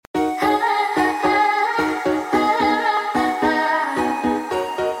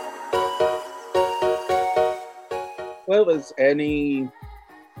well as any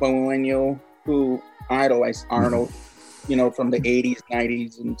millennial who idolized Arnold, from the 80s,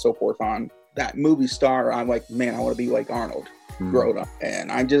 90s, and so forth on. That movie star, I'm like, man, I want to be like Arnold growing up.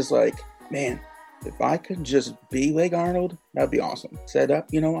 And I'm just like, man, if I could just be like Arnold, that'd be awesome. Set up,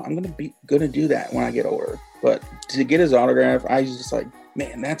 I'm gonna do that when I get older. But to get his autograph, I was just like,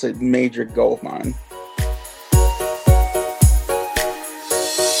 man, that's a major goal of mine.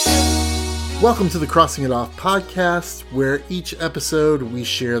 Welcome to the Crossing It Off podcast, where each episode we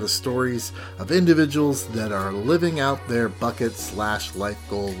share the stories of individuals that are living out their bucket/life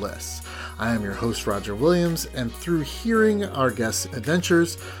goal lists. I am your host, Roger Williams, and through hearing our guests'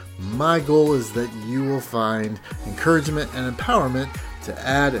 adventures, my goal is that you will find encouragement and empowerment to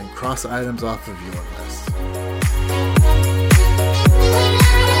add and cross items off of your list.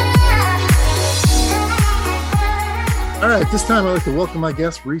 All right, this time I'd like to welcome my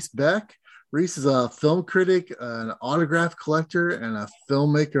guest, Reese Beck. Reese is a film critic, an autograph collector, and a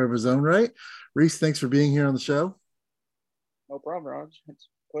filmmaker of his own right. Reese, thanks for being here on the show. No problem, Raj. It's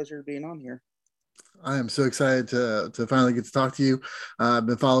a pleasure being on here. I am so excited to finally get to talk to you. I've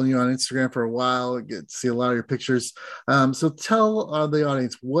been following you on Instagram for a while. I get to see a lot of your pictures. So tell the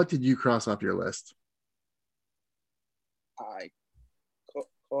audience, what did you cross off your list? I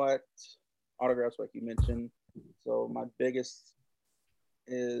collect autographs, like you mentioned. So my biggest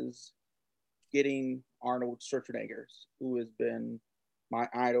is getting Arnold Schwarzenegger, who has been my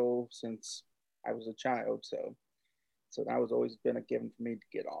idol since I was a child. So that was always been a given for me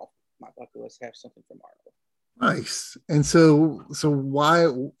to get off my bucket list, have something from Arnold. Nice. And so why,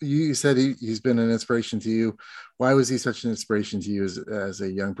 you said he's been an inspiration to you. Why was he such an inspiration to you as a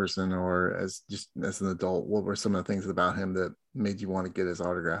young person or as an adult? What were some of the things about him that made you want to get his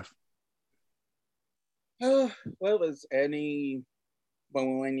autograph? Well, as any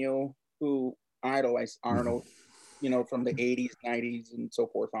millennial who idolized Arnold, from the 80s, 90s, and so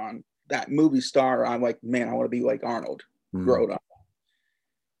forth on. That movie star, I'm like, man, I want to be like Arnold growing up.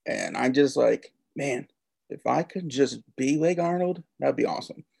 And I'm just like, man, if I could just be like Arnold, that'd be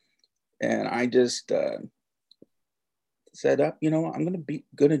awesome. And I just set up, I'm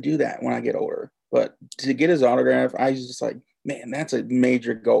gonna do that when I get older. But to get his autograph, I was just like, man, that's a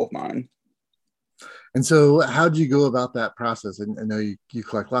major goal of mine. And so how did you go about that process? And I know you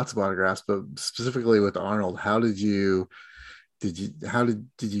collect lots of autographs, but specifically with Arnold, how did you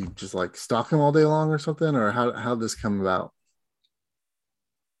just like stalk him all day long or something? Or how did this come about?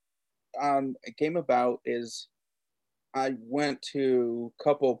 It came about is I went to a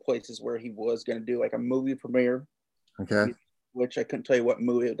couple of places where he was going to do like a movie premiere. Okay. Which I couldn't tell you what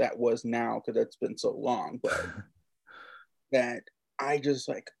movie that was now because it's been so long, but that I just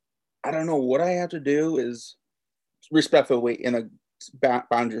like, I don't know what I have to do is respectfully in a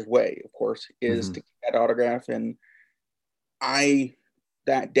boundaries way, of course, is to get that autograph. And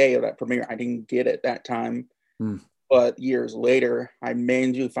that day of that premiere, I didn't get it that time. But years later, I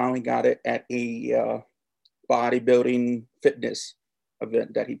finally got it at a bodybuilding fitness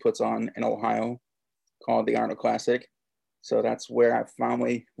event that he puts on in Ohio called the Arnold Classic. So that's where I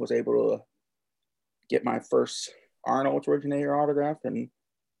finally was able to get my first Arnold Schwarzenegger autograph and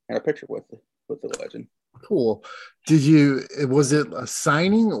a picture with the legend. Cool. Was it a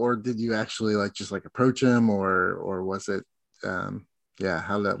signing or did you actually just approach him or was it how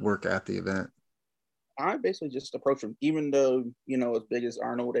did that work at the event? I basically just approached him, even though as big as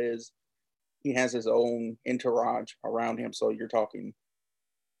Arnold is, he has his own entourage around him, so you're talking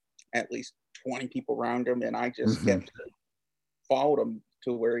at least 20 people around him, and I just kept followed him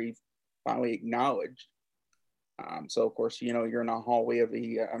to where he finally acknowledged. So of course, you're in the hallway of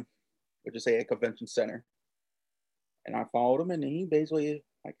the, a convention center. And I followed him and he basically,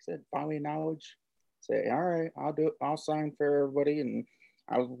 like I said, finally acknowledged, say, all right, I'll do it. I'll sign for everybody. And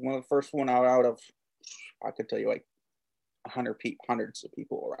I was one of the first one out of, I could tell you like hundreds of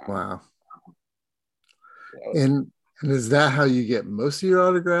people around. Wow. And is that how you get most of your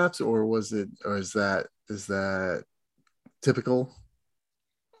autographs or is that typical?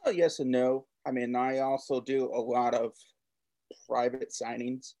 Well, yes and no. I mean, I also do a lot of private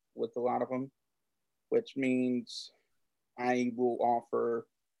signings with a lot of them, which means I will offer,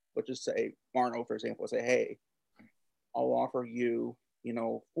 let's just say Arnold, for example, say, hey, I'll offer you,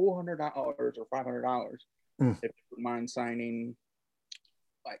 $400 or $500 if you would mind signing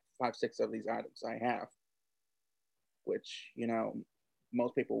like 5-6 of these items I have, which,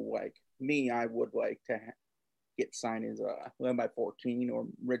 most people like me, I would like to get signed as 11x14 or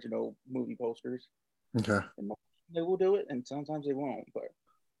original movie posters. Okay. And they will do it, and sometimes they won't.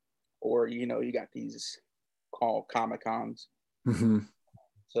 Or you got these called Comic Cons.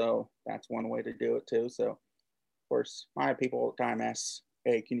 So that's one way to do it too. So course, my people all the time ask,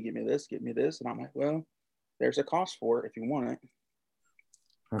 "Hey, can you get me this? Get me this?" And I'm like, "Well, there's a cost for it if you want it."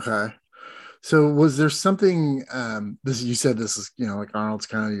 Okay. So was there something this you said this is, like Arnold's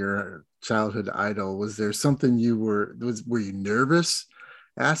kind of your childhood idol. Was there something were you nervous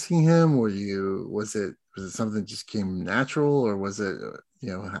asking him? Was it something that just came natural, or was it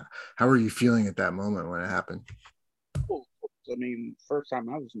how were you feeling at that moment when it happened? Well, I mean, first time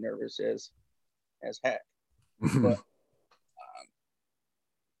I was nervous as heck, but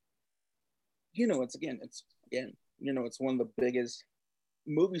it's one of the biggest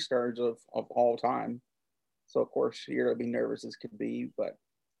movie stars of all time. So of course you're gonna be nervous as could be, but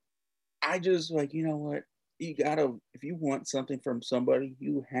I just like, you know what? You gotta, if you want something from somebody,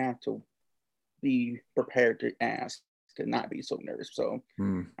 you have to be prepared to ask and not be so nervous. So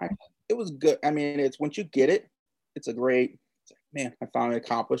Hmm. it was good. I mean, it's once you get it, it's a great, it's like, man, I finally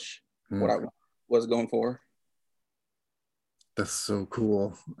accomplished Hmm. what I was going for. That's so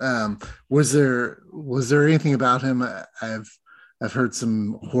cool. Was there anything about him? I've heard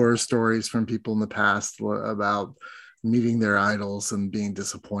some horror stories from people in the past about meeting their idols and being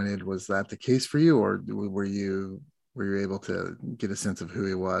disappointed. Was that the case for you, or were you able to get a sense of who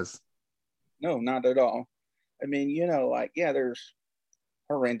he was? No, not at all. I mean, like, yeah, there's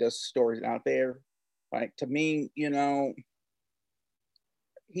horrendous stories out there. Like, to me,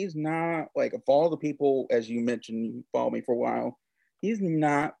 he's not like, of all the people, as you mentioned, you followed me for a while, he's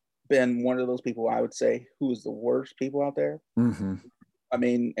not been one of those people I would say who is the worst people out there. Mm-hmm. I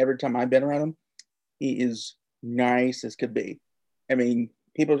mean, every time I've been around him, he is nice as could be. I mean,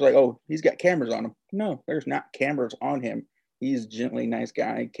 people are like, oh, he's got cameras on him. No, there's not cameras on him. He's a gently nice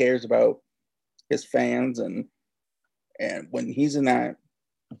guy. He cares about his fans, and when he's in that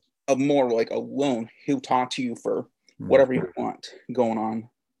more like alone, he'll talk to you for whatever you want going on.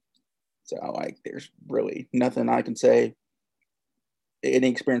 So like, there's really nothing I can say any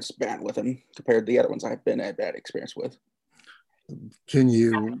experience bad with him compared to the other ones I've been at bad experience with. Can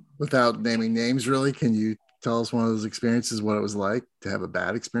you, without naming names, really, can you tell us one of those experiences, what it was like to have a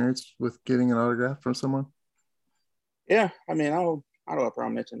bad experience with getting an autograph from someone? Yeah, I mean, I don't have a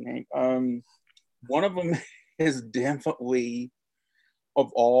problem mentioning name. One of them is definitely,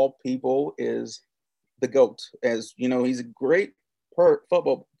 of all people, is the GOAT. As you know, he's a great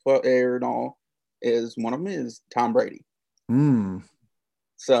football player and all. Is one of them is Tom Brady. Mm.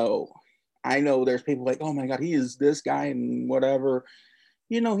 So I know there's people like, oh my God, he is this guy and whatever.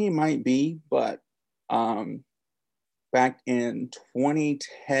 He might be, but um, back in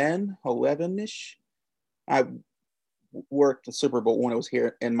 2010, 11-ish, I worked the Super Bowl when it was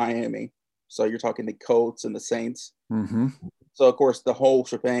here in Miami. So you're talking the Colts and the Saints. Mm-hmm. So of course the whole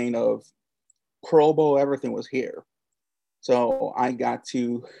shebang of Pro Bowl, everything was here. So I got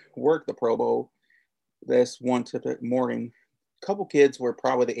to work the Pro Bowl this one typical morning. A couple kids were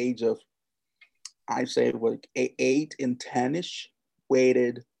probably the age of, I say, like 8 and 10-ish,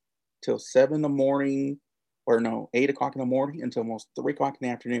 waited till 7 in the morning, or no, 8 o'clock in the morning until almost 3 o'clock in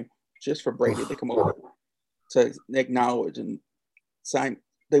the afternoon, just for Brady to come over to acknowledge and sign.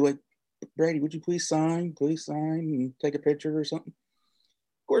 They went, Brady, would you please sign and take a picture or something?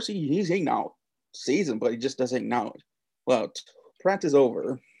 Of course, he's acknowledged season, but he just doesn't acknowledge. Well, practice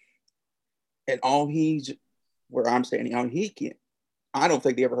over, and all he's where I'm standing, all he can, I don't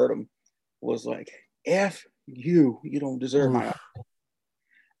think they ever heard him, was like, F you don't deserve my. Oof.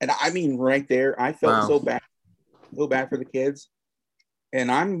 And I mean, right there, I felt Wow. so bad for the kids, and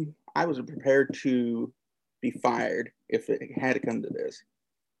I was prepared to be fired if it had to come to this.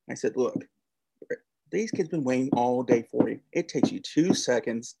 I said, look, these kids been waiting all day for you. It takes you 2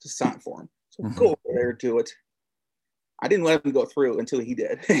 seconds to sign for them, so Mm-hmm. go over there, do it. I didn't let him go through until he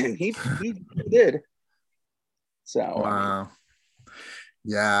did, and he did. So I mean, Wow.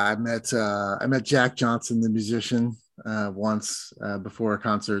 Yeah, I met Jack Johnson, the musician, once before a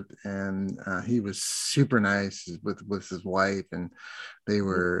concert, and he was super nice with his wife, and they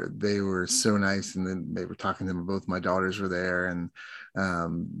were so nice. And then they were talking to him. Both my daughters were there, and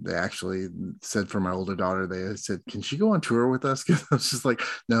they actually said for my older daughter, they said, "Can she go on tour with us?" Because I was just like,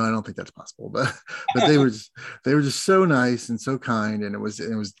 "No, I don't think that's possible." But they were just so nice and so kind, and it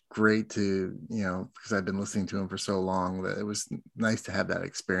was great to because I've been listening to him for so long that it was nice to have that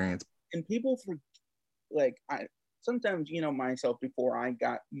experience. and people for like I sometimes myself before I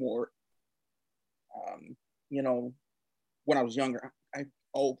got more um you know when I was younger, I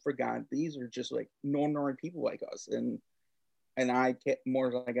forgot these are just like normal people like us, and I get more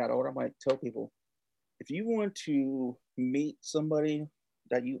as I got older. I might tell people, if you want to meet somebody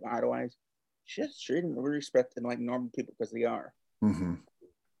that you idolize, just treat them with respect and like normal people, because they are. Mm-hmm.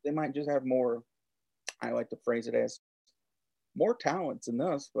 They might just have more, I like to phrase it as more talents than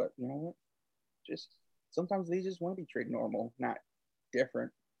us, but you know what? Just sometimes they just want to be treated normal, not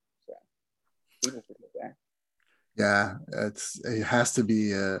different. So people forget that. Yeah, it has to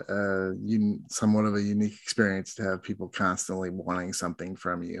be somewhat of a unique experience to have people constantly wanting something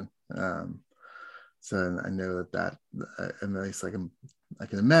from you. So I know that and at least I can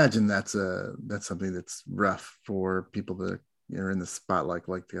imagine that's something that's rough for people that are in the spotlight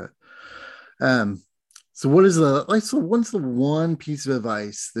like that. So what's the one piece of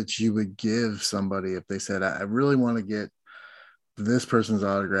advice that you would give somebody if they said, I really want to get this person's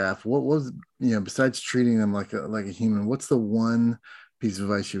autograph? What was, besides treating them like a human, what's the one piece of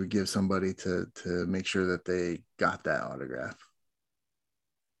advice you would give somebody to make sure that they got that autograph?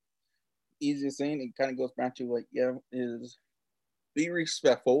 Easiest thing, it kind of goes back to is be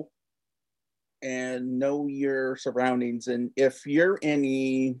respectful and know your surroundings. And if you're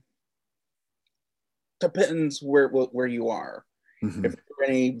any, depends where you are. Mm-hmm. If you're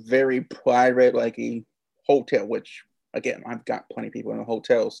in a very private, like a hotel, which again, I've got plenty of people in the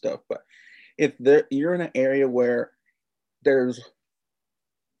hotel stuff, but if you're in an area where there's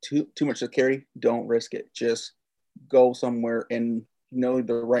too much security, don't risk it. Just go somewhere and know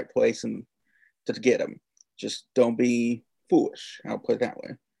the right place and to get them. Just don't be foolish. I'll put it that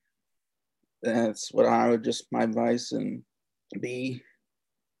way. That's what I would just my advice and be.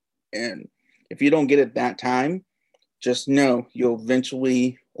 And if you don't get it that time, just know you'll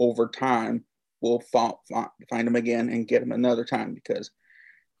eventually, over time, will find them again and get them another time, because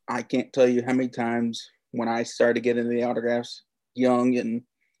I can't tell you how many times when I started getting the autographs young and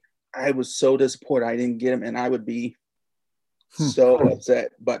I was so disappointed I didn't get them, and I would be so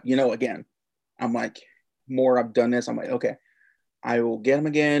upset. But, again, I'm like, more I've done this, I'm like, okay, I will get them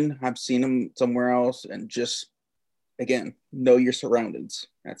again. I've seen them somewhere else, and just, again, know your surroundings.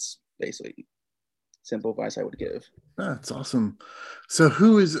 That's basically simple advice I would give. That's awesome. So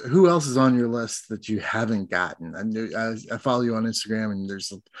who else is on your list that you haven't gotten? I follow you on Instagram, and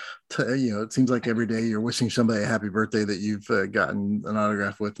there's it seems like every day you're wishing somebody a happy birthday that you've gotten an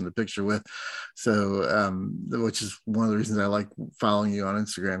autograph with and a picture with. So which is one of the reasons I like following you on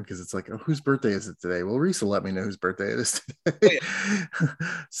Instagram, because it's like, oh, whose birthday is it today? Well, Reese will let me know whose birthday it is today. Oh, yeah.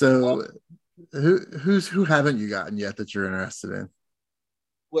 So who haven't you gotten yet that you're interested in?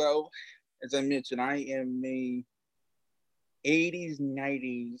 Well, as I mentioned, I am a 80s,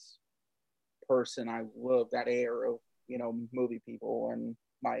 90s person. I love that era, movie people and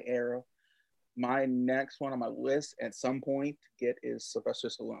my era. My next one on my list at some point to get is Sylvester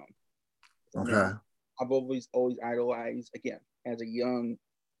Stallone. Okay. I've always idolized, again, as a young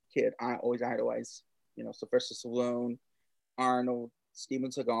kid, I always idolized, Sylvester Stallone, Arnold,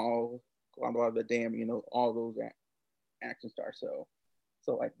 Steven Seagal, a lot of the damn, all those action stars.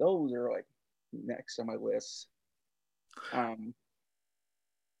 So like those are like next on my list. Of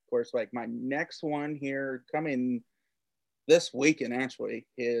course, like my next one here coming this weekend actually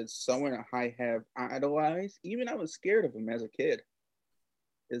is someone I have idolized. Even I was scared of him as a kid.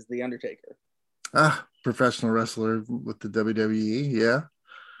 Is The Undertaker. Professional wrestler with the WWE. Yeah.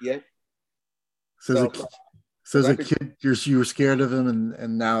 Yep. So as a kid, you were scared of him,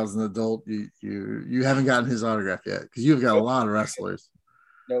 and now as an adult, you haven't gotten his autograph yet, because you've got a lot of wrestlers.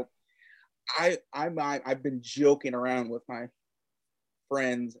 Nope. I've been joking around with my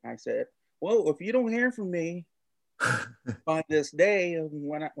friends. I said, well, if you don't hear from me by this day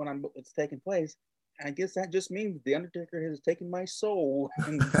when it's taking place, I guess that just means the Undertaker has taken my soul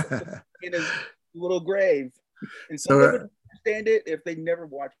in his little grave. And some people understand it if they never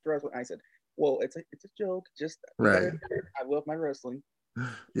watched wrestling. I said, well, it's a joke. Just right. I love my wrestling.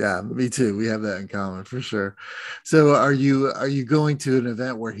 Yeah, me too. We have that in common for sure. So are you going to an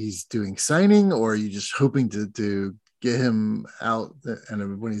event where he's doing signing, or are you just hoping to get him out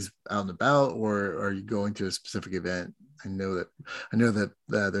and when he's out and about, or are you going to a specific event? I know that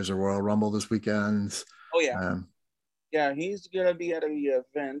there's a Royal Rumble this weekend. Oh yeah. Yeah, he's gonna be at a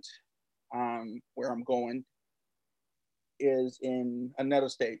event where I'm going is in another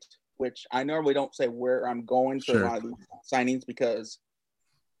state, which I normally don't say where I'm going for a lot of these signings, because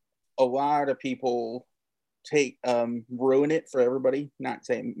a lot of people ruin it for everybody. Not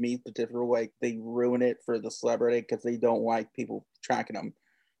saying me particularly, like they ruin it for the celebrity because they don't like people tracking them.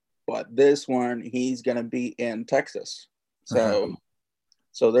 But this one, he's gonna be in Texas, so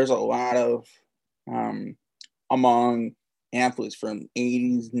there's a lot of among athletes from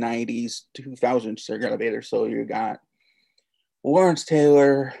 80s, 90s, 2000s they're gonna be there. So you got Lawrence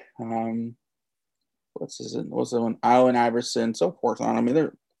Taylor, what's the one? Allen Iverson, so forth on. I mean,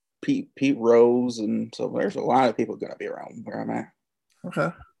 they're Pete Rose, and so there's a lot of people going to be around where I'm at.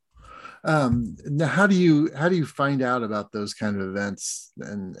 Okay. Now how do you find out about those kind of events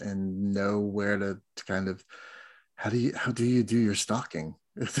and know where to kind of how do you do your stalking?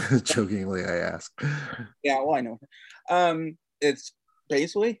 Jokingly, I ask. Yeah, well, I know. It's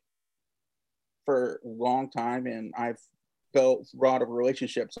basically for a long time, and I've built a lot of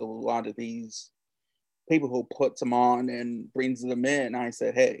relationships with a lot of these people who puts them on and brings them in. I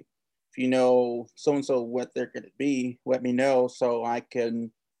said, hey, if you know so and so what they're going to be, let me know so I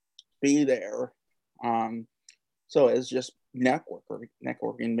can be there. Um, so it's just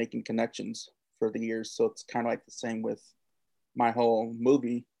networking, making connections for the years. So it's kind of like the same with my whole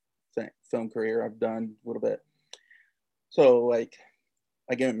movie film career. I've done a little bit. So like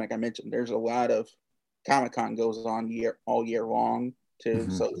again, like I mentioned, there's a lot of Comic-Con goes on all year long too.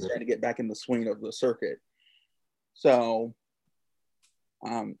 Mhm. So it's trying to get back in the swing of the circuit. So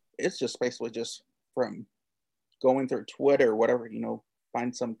it's just basically just from going through Twitter, whatever,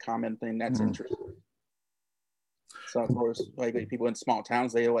 find some common thing that's Mhm. interesting. So of course, like people in small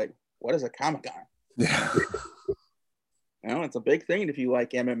towns, they're like, "What is a Comic-Con?" Yeah. It's a big thing if you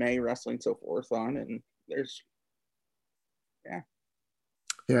like MMA, wrestling, so forth. On and there's, yeah,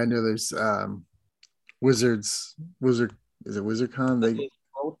 Yeah, I know there's Wizard is it WizardCon?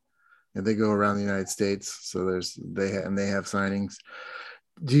 They go around the United States, so they have signings.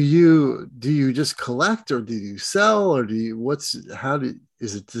 Do you just collect, or do you sell, or do you what's how do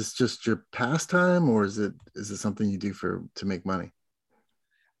is it just your pastime, or is it something you do to make money?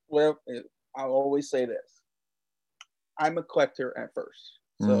 well, I'll always say this: I'm a collector at first,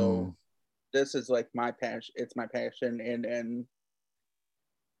 Mm, so this is like my passion. It's my passion, and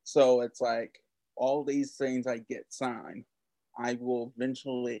so it's like all these things I get signed, I will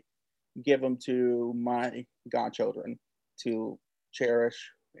eventually give them to my godchildren to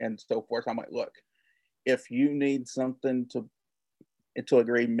cherish and so forth. I'm like, look, if you need something to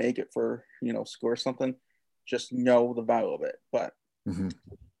agree, make it for school or something, just know the value of it. But mhm,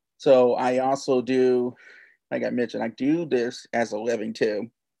 so I also do, like I mentioned, I do this as a living too.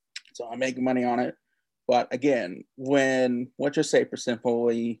 So I make money on it. But again, when let's just say for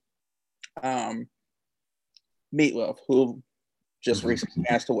simply um, Meatloaf, who just mhm, recently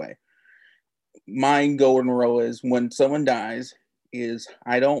passed away, my golden rule is when someone dies, is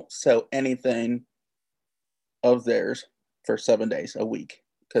I don't sell anything of theirs for 7 days a week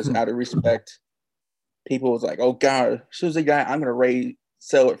because hmm, out of respect, people was like, oh God, as soon as they die, I'm gonna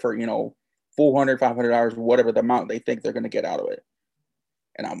sell it for $400, $500, whatever the amount they think they're gonna get out of it.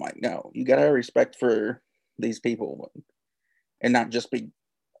 And I'm like, no, you gotta have respect for these people and not just be,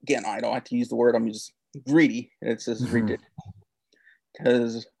 again, I don't have to use the word, I'm just greedy. It's just mhm. ridiculous.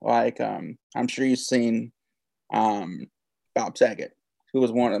 Because like I'm sure you've seen um Bob Saget, who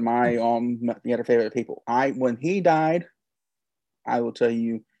was one of my the other favorite people. When he died, I will tell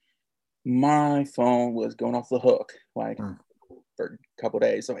you, my phone was going off the hook like Mm. for a couple of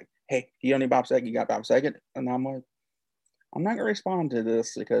days. So like, hey, you only Bob Saget, you got Bob Saget, and I'm like, I'm not gonna respond to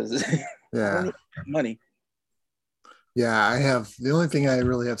this because I don't Yeah. need money. Yeah, I have the only thing I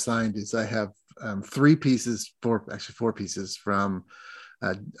really have signed is I have four pieces from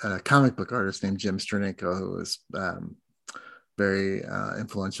a comic book artist named Jim Sternenko, who was very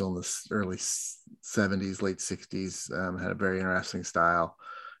influential in the early 70s, late 60s, had a very interesting style.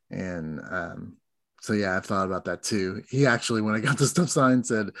 And so, yeah, I've thought about that too. He actually, when I got the stuff signed,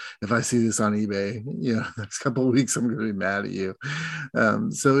 said, if I see this on eBay, next couple of weeks, I'm going to be mad at you.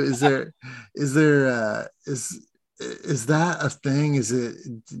 So is that a thing?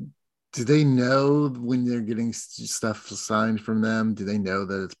 Do they know when they're getting stuff signed from them? Do they know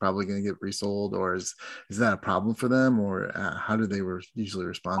that it's probably going to get resold, or is that a problem for them, or how do they usually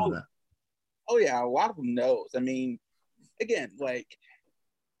respond to Oh, that? oh yeah, a lot of them knows. I mean, again, like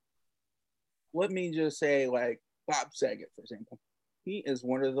let me just say, like Bob Saget, for example, he is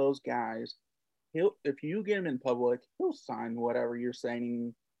one of those guys. He'll if you get him in public, he'll sign whatever you're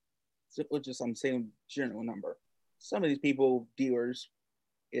saying. Which is I'm saying general number. Some of these people dealers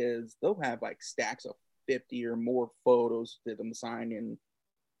is they'll have like stacks of 50 or more photos to them sign and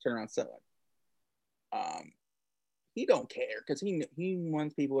turn around and sell it. He don't care because he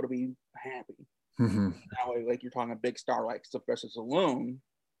wants people to be happy. Mm-hmm. That way, like you're talking a big star like Sylvester Stallone,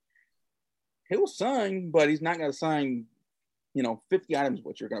 he'll sign, but he's not going to sign 50 items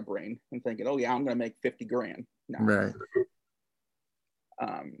what you're going to bring and thinking, oh yeah, I'm going to make 50 grand. No. Right.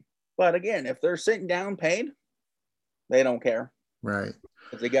 Um, but again, if they're sitting down paid, they don't care Right.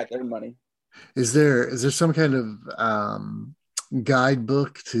 because they got their money. Is there some kind of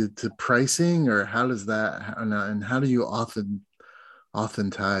guidebook to pricing, or how does that and how do you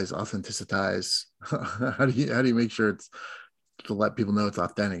authenticize how do you make sure it's to let people know it's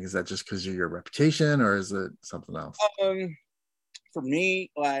authentic? Is that just because of your reputation, or is it something else? For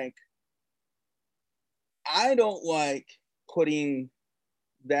me, like, I don't like putting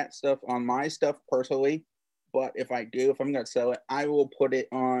that stuff on my stuff personally, but if I'm going to sell it, I will put it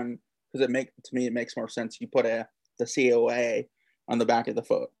on, because to me it makes more sense. You put the COA on the back of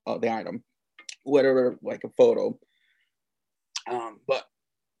the item, whatever, like a photo. But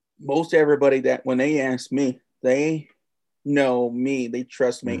most everybody that when they ask me, they know me, they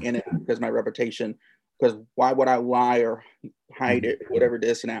trust me in it because of my reputation. Because why would I lie or hide it, whatever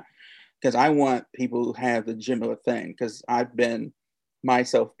this and that? Because I want people who have the legitimate thing. Because I've been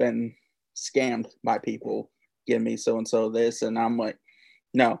scammed by people, give me so and so this, and I'm like,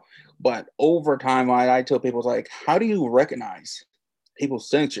 no. But over time, I tell people, like, how do you recognize people's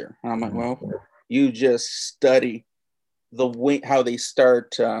signature? And I'm like, well, you just study the way how they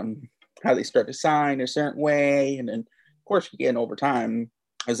start to sign a certain way, and then of course again over time.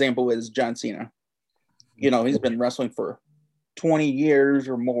 Example is John Cena. He's been wrestling for 20 years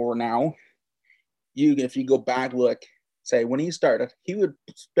or more now. If you go back, look, say when he started, he would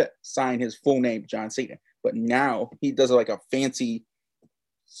sign his full name, John Cena, but now he does like a fancy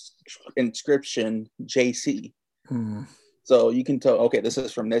inscription, JC. So you can tell, okay, this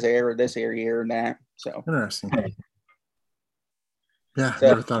is from this area, and that. So interesting. Yeah,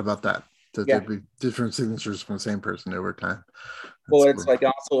 never thought about that. That there'd be different signatures from the same person over time. Well, it's cool. Like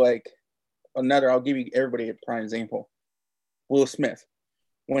also like I'll give you everybody a prime example. Will Smith,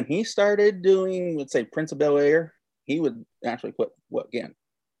 when he started doing, let's say, Prince of Bel-Air, he would actually put Will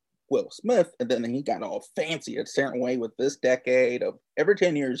Smith, and then he got all fancy a certain way with this decade of every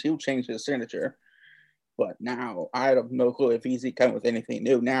 10 years he'll change his signature. But now I have no clue if he's coming with anything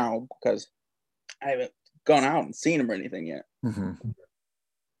new now, because I haven't gone out and seen him or anything yet.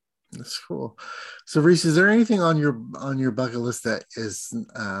 That's cool. So Reese, is there anything on your bucket list that is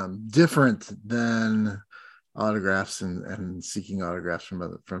different than autographs and seeking autographs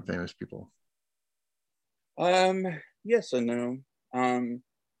from famous people? Yes and no.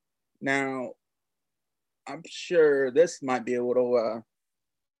 Now I'm sure this might be a little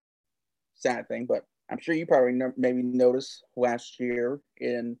sad thing, but I'm sure you probably maybe noticed last year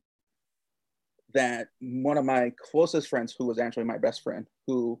in that one of my closest friends, who was actually my best friend,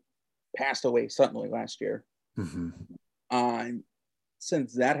 who passed away suddenly last year.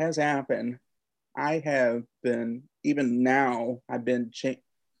 Since that has happened, I have been, even now, I've been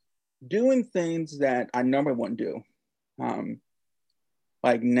doing things that I normally wouldn't do.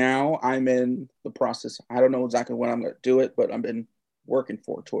 Like now I'm in the process. I don't know exactly when I'm going to do it, but I've been working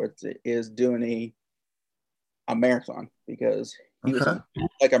towards it, is doing a marathon, because he was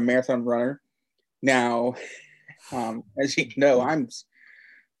like a marathon runner. Now, as you know, I'm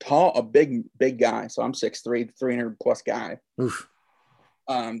tall, a big guy. So I'm 6'3", 300 plus guy. Oof.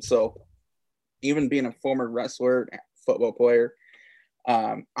 So even being a former wrestler, football player,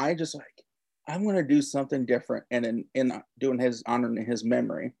 I just like, I'm going to do something different, and in doing his honor and his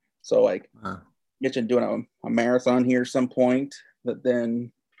memory. So like, mentioned doing a marathon here some point, that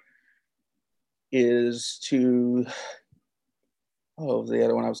then is to, the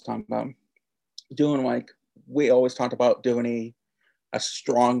other one I was talking about, doing, like, we always talked about doing a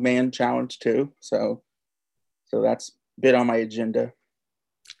strongman challenge too. So that's a bit on my agenda.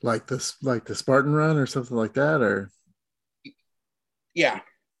 Like the Spartan run or something like that, or? Yeah.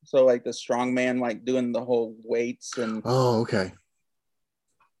 So like the strongman, like doing the whole weights and. Oh, okay.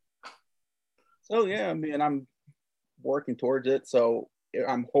 So yeah, I mean, I'm working towards it. So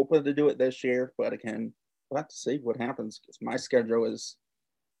I'm hoping to do it this year, but again, we'll have to see what happens, because my schedule is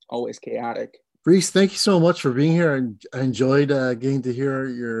always chaotic. Reese, thank you so much for being here. I enjoyed getting to hear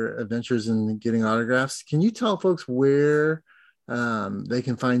your adventures in getting autographs. Can you tell folks where they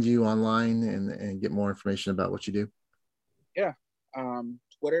can find you online and get more information about what you do? Yeah.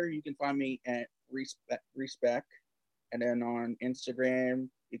 Twitter, you can find me at Reese Beck. And then on Instagram,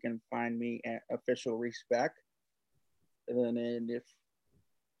 you can find me at official Reese Beck. And then if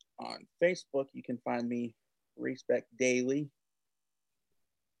on Facebook, you can find me Reese Beck Daily.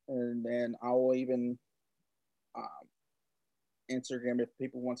 And then I will even Instagram, if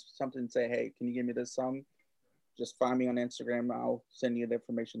people want something, say, hey, can you give me this song? Just find me on Instagram. I'll send you the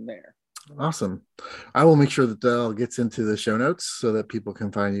information there. Awesome. I will make sure that all gets into the show notes so that people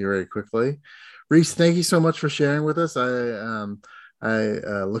can find you very quickly. Reese, thank you so much for sharing with us. I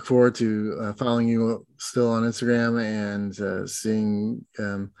look forward to following you still on Instagram and seeing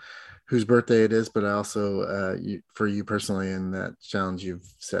whose birthday it is, but also for you personally and that challenge you've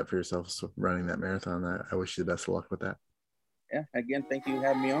set for yourself, so running that marathon. I wish you the best of luck with that. Yeah, again, thank you for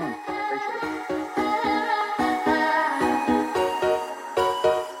having me on. I appreciate it.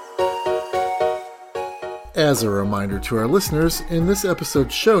 As a reminder to our listeners, in this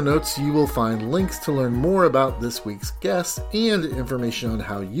episode's show notes, you will find links to learn more about this week's guest and information on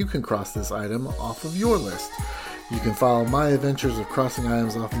how you can cross this item off of your list. You can follow my adventures of crossing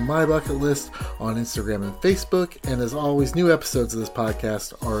items off my bucket list on Instagram and Facebook, and as always, new episodes of this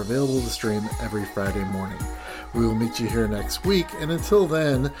podcast are available to stream every Friday morning. We will meet you here next week, and until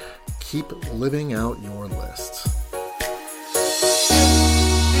then, keep living out your list.